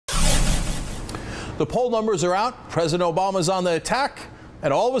The poll numbers are out. President Obama's on the attack.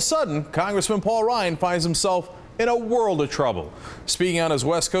 And all of a sudden, Congressman Paul Ryan finds himself in a world of trouble. Speaking on his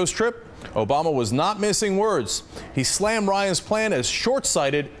West Coast trip, Obama was not missing words. He slammed Ryan's plan as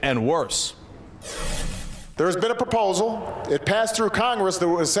short-sighted and worse. There's been a proposal. It passed through Congress that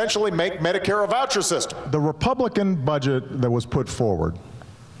will essentially make Medicare a voucher system. The Republican budget that was put forward,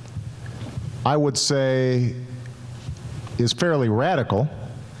 I would say, is fairly radical.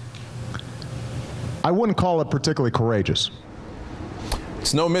 I wouldn't call it particularly courageous.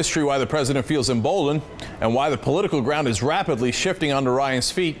 It's no mystery why the president feels emboldened and why the political ground is rapidly shifting under Ryan's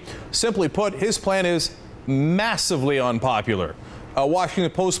feet. Simply put, his plan is massively unpopular. A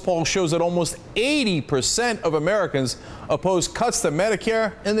Washington Post poll shows that almost 80% of Americans oppose cuts to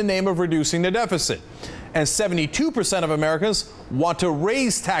Medicare in the name of reducing the deficit. And 72% of Americans want to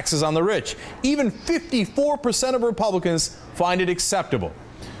raise taxes on the rich. Even 54% of Republicans find it acceptable.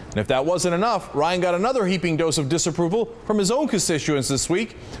 And if that wasn't enough, Ryan got another heaping dose of disapproval from his own constituents this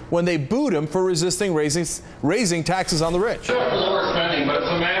week when they booed him for resisting raising taxes on the rich. Lower spending, but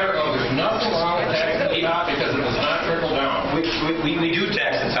it's a matter of there's nothing wrong with taxing the top because it does not trickle down. We do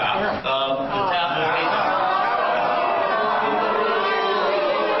tax the top.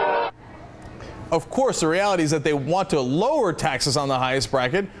 Of course, the reality is that they want to lower taxes on the highest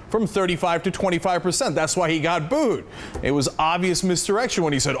bracket from 35 to 25%. That's why he got booed. It was obvious misdirection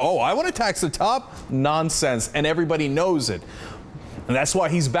when he said, oh, I want to tax the top. Nonsense. And everybody knows it. And that's why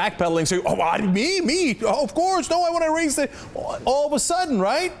he's backpedaling, saying, oh, me? Oh, of course. No, I want to raise it. All of a sudden,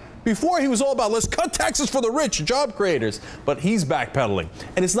 right? Before, he was all about, let's cut taxes for the rich, job creators. But he's backpedaling.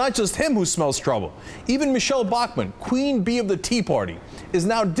 And it's not just him who smells trouble. Even Michelle Bachmann, queen bee of the Tea Party, is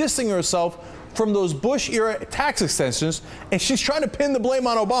now dissing herself from those Bush-era tax extensions, and she's trying to pin the blame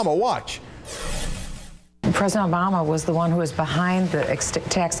on Obama. Watch. President Obama was the one who was behind the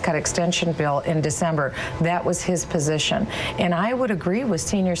tax cut extension bill in December. That was his position. And I would agree with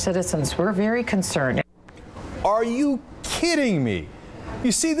senior citizens. We're very concerned. Are you kidding me?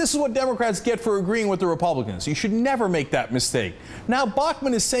 You see, this is what Democrats get for agreeing with the Republicans. You should never make that mistake. Now,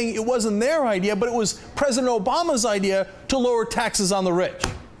 Bachmann is saying it wasn't their idea, but it was President Obama's idea to lower taxes on the rich.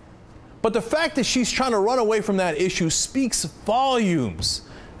 But the fact that she's trying to run away from that issue speaks volumes.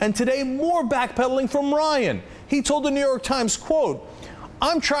 And today, more backpedaling from Ryan. He told the New York Times, quote,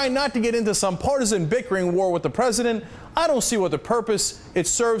 I'm trying not to get into some partisan bickering war with the president. I don't see what the purpose it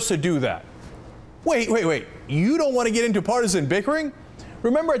serves to do that. Wait. You don't want to get into partisan bickering?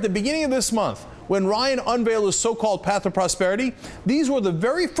 Remember at the beginning of this month, when Ryan unveiled his so-called path to prosperity, these were the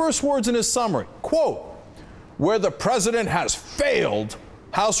very first words in his summary. Quote, where the president has failed,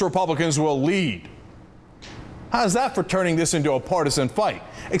 House Republicans will lead. How's that for turning this into a partisan fight?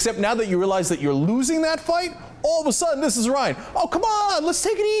 Except now that you realize that you're losing that fight, all of a sudden this is Ryan. Oh, come on, let's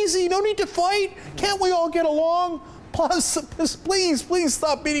take it easy. No need to fight. Can't we all get along? Plus, please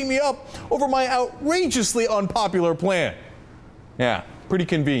stop beating me up over my outrageously unpopular plan. Yeah, pretty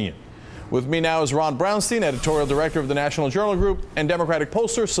convenient. With me now is Ron Brownstein, editorial director of the National Journal Group, and Democratic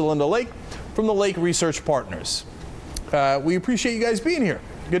pollster Celinda Lake from the Lake Research Partners. We appreciate you guys being here.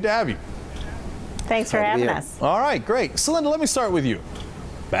 Good to have you. Thanks for having us. All right, great. Celinda, let me start with you.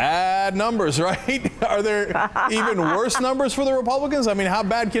 Bad numbers, right? Are there even worse numbers for the Republicans? I mean, how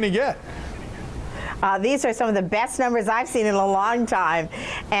bad can it get? These are some of the best numbers I've seen in a long time.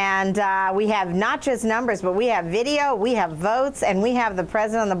 And we have not just numbers, but we have video, we have votes, and we have the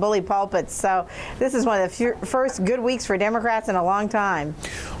president on the bully pulpit. So this is one of the first good weeks for Democrats in a long time.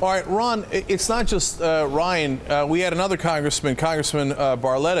 All right, Ron, it's not just Ryan. We had another Congressman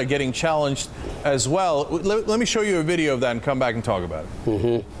Barletta, getting challenged as well. Let me show you a video of that and come back and talk about it.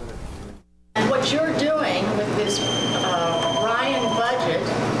 Mm-hmm. And what you're doing with this Ryan budget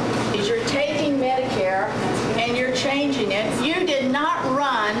is you're taking Medicare and you're changing it. You did not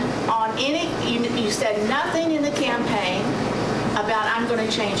run on any, you said nothing in the campaign about I'm going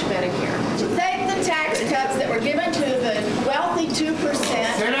to change Medicare. To take the tax cuts that were given to the wealthy 2%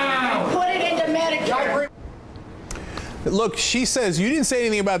 and put it into Medicare. Look, she says you didn't say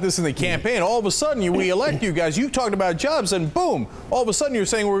anything about this in the campaign. All of a sudden, we elect you guys. You've talked about jobs, and boom, all of a sudden you're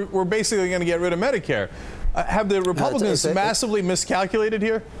saying we're basically going to get rid of Medicare. Have the Republicans massively miscalculated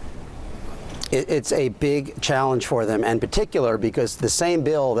here? It's a big challenge for them, and in particular because the same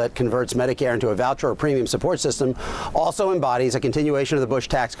bill that converts Medicare into a voucher or premium support system also embodies a continuation of the Bush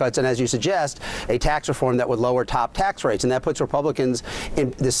tax cuts and, as you suggest, a tax reform that would lower top tax rates. And that puts Republicans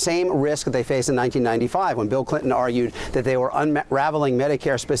in the same risk that they faced in 1995 when Bill Clinton argued that they were unraveling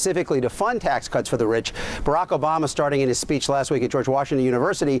Medicare specifically to fund tax cuts for the rich. Barack Obama, starting in his speech last week at George Washington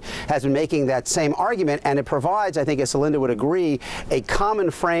University, has been making that same argument, and it provides, I think, as Celinda would agree, a common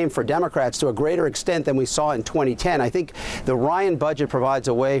frame for Democrats to agree greater extent than we saw in 2010. I think the Ryan budget provides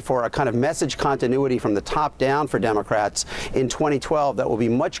a way for a kind of message continuity from the top down for Democrats in 2012 that will be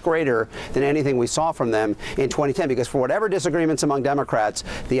much greater than anything we saw from them in 2010, because for whatever disagreements among Democrats,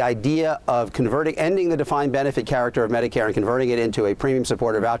 the idea of ending the defined benefit character of Medicare and converting it into a premium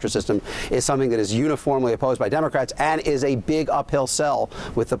supporter voucher system is something that is uniformly opposed by Democrats and is a big uphill sell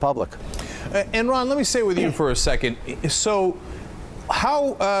with the public. And Ron, let me stay with you for a second. So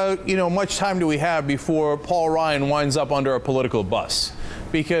how much time do we have before Paul Ryan winds up under a political bus?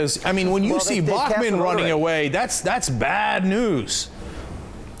 Because, I mean, when you see Bachmann running away, that's bad news.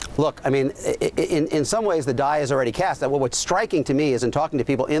 Look, I mean, in some ways, the die is already cast. What's striking to me is in talking to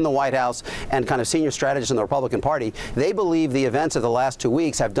people in the White House and kind of senior strategists in the Republican Party, they believe the events of the last 2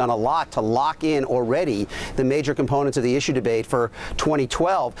 weeks have done a lot to lock in already the major components of the issue debate for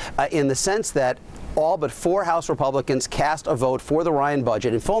 2012 in the sense that all but 4 House Republicans cast a vote for the Ryan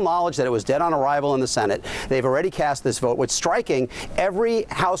budget in full knowledge that it was dead on arrival in the Senate. They've already cast this vote. What's striking, every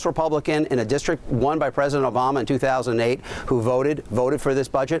House Republican in a district won by President Obama in 2008 who voted for this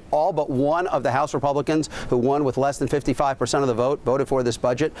budget. All but 1 of the House Republicans who won with less than 55% of the vote voted for this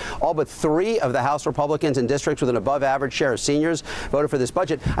budget. All but 3 of the House Republicans in districts with an above average share of seniors voted for this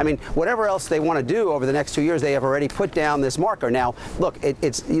budget. I mean, whatever else they want to do over the next 2 years, they have already put down this marker. Now, look,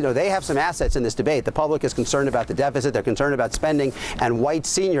 they have some assets in this debate. The public is concerned about the deficit. They're concerned about spending. And white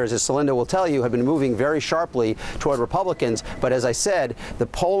seniors, as Celinda will tell you, have been moving very sharply toward Republicans. But as I said, the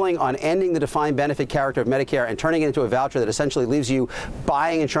polling on ending the defined benefit character of Medicare and turning it into a voucher that essentially leaves you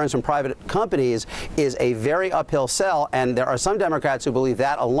buying insurance from private companies is a very uphill sell. And there are some Democrats who believe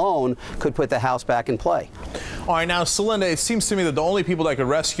that alone could put the House back in play. All right, now, Celinda, it seems to me that the only people that could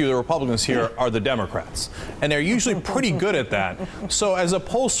rescue the Republicans here are the Democrats. And they're usually pretty good at that. So as a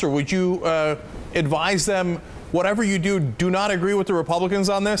pollster, would you advise them, whatever you do not agree with the Republicans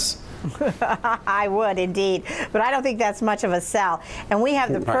on this? I would indeed, but I don't think that's much of a sell. And we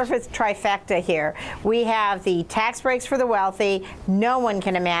have the perfect trifecta here. We have the tax breaks for the wealthy. No one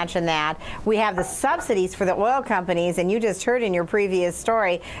can imagine that. We have the subsidies for the oil companies, and you just heard in your previous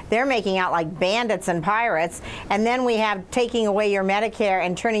story, they're making out like bandits and pirates. And then we have taking away your Medicare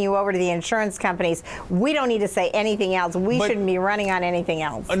and turning you over to the insurance companies. We don't need to say anything else. We shouldn't be running on anything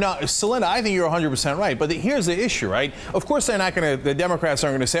else. No, Celinda, I think you're 100% right. But here's the issue, right? Of course, they're not going to, the Democrats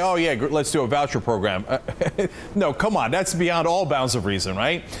aren't going to say, oh, yeah, let's do a voucher program. No, come on. That's beyond all bounds of reason,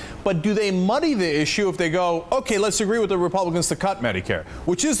 right? But do they muddy the issue if they go, okay, let's agree with the Republicans to cut Medicare,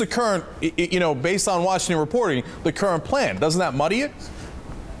 which is the current, based on Washington reporting, the current plan. Doesn't that muddy it?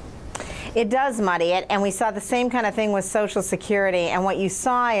 It does muddy it, and we saw the same kind of thing with Social Security. And what you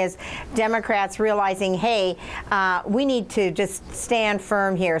saw is Democrats realizing, hey, we need to just stand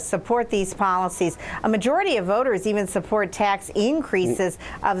firm here, support these policies. A majority of voters even support tax increases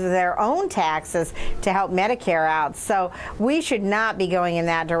of their own taxes to help Medicare out. So we should not be going in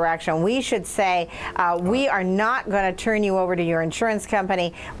that direction. We should say, we are not going to turn you over to your insurance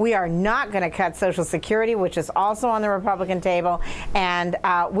company. We are not going to cut Social Security, which is also on the Republican table. And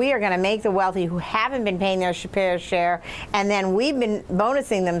we are going to make the wealthy who haven't been paying their fair share, and then we've been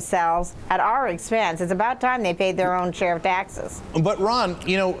bonusing themselves at our expense. It's about time they paid their own share of taxes. But Ron,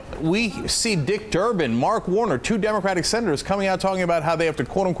 we see Dick Durbin, Mark Warner, 2 Democratic senators coming out talking about how they have to,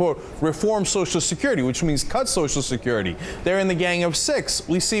 quote unquote, reform Social Security, which means cut Social Security. They're in the Gang of 6.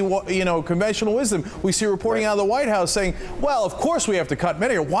 We see, conventional wisdom. We see reporting out of the White House saying, well, of course we have to cut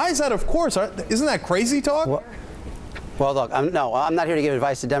Medicare. Why is that of course? Isn't that crazy talk? Well, look, I'm not here to give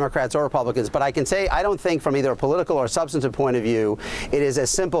advice to Democrats or Republicans, but I can say I don't think from either a political or substantive point of view it is as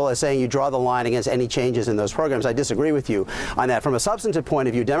simple as saying you draw the line against any changes in those programs. I disagree with you on that. From a substantive point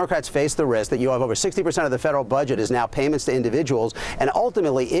of view, Democrats face the risk that you have over 60% of the federal budget is now payments to individuals, and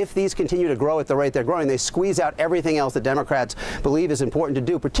ultimately, if these continue to grow at the rate they're growing, they squeeze out everything else that Democrats believe is important to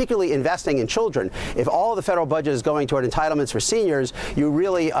do, particularly investing in children. If all of the federal budget is going toward entitlements for seniors, you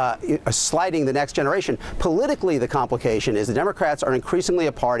really are sliding the next generation. Politically, the complication is the Democrats are increasingly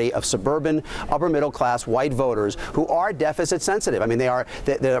a party of suburban, upper middle class white voters who are deficit sensitive. I mean,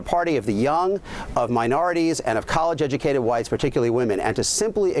 they're a party of the young, of minorities, and of college educated whites, particularly women. And to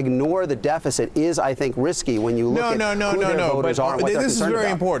simply ignore the deficit is, I think, risky when you look at who their voters are and what they're concerned about. This is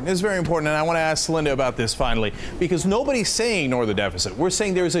very important. This is very important, and I want to ask Celinda about this finally, because nobody's saying ignore the deficit. We're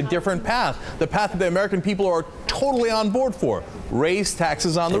saying there's a different path, the path that the American people are totally on board for. Raise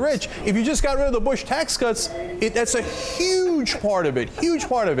taxes on the rich. If you just got rid of the Bush tax cuts, that's a huge part of it, huge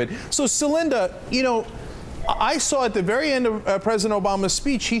part of it. So, Celinda, I saw at the very end of President Obama's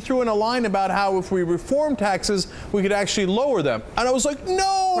speech, he threw in a line about how if we reform taxes, we could actually lower them. And I was like,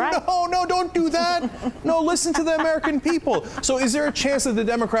 no, no, don't do that. No, listen to the American people. So is there a chance that the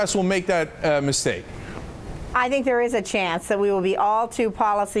Democrats will make that mistake? I think there is a chance that we will be all too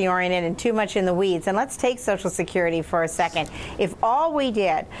policy-oriented and too much in the weeds. And let's take Social Security for a second. If all we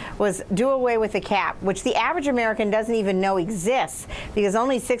did was do away with the cap, which the average American doesn't even know exists, because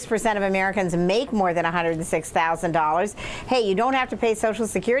only 6% of Americans make more than $106,000. Hey, you don't have to pay Social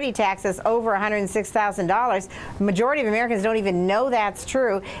Security taxes over $106,000. The majority of Americans don't even know that's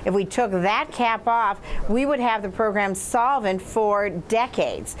true. If we took that cap off, we would have the program solvent for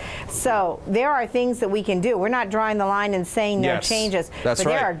decades. So there are things that we can do. We're not drawing the line and saying no changes. But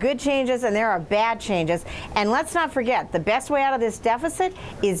there are good changes and there are bad changes. And let's not forget, the best way out of this deficit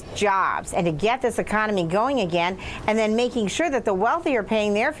is jobs, and to get this economy going again, and then making sure that the wealthy are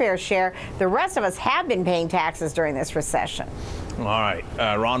paying their fair share. The rest of us have been paying taxes during this recession. All right.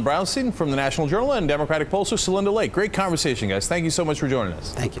 Ron Brownstein from the National Journal and Democratic pollster Celinda Lake. Great conversation, guys. Thank you so much for joining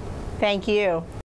us. Thank you. Thank you.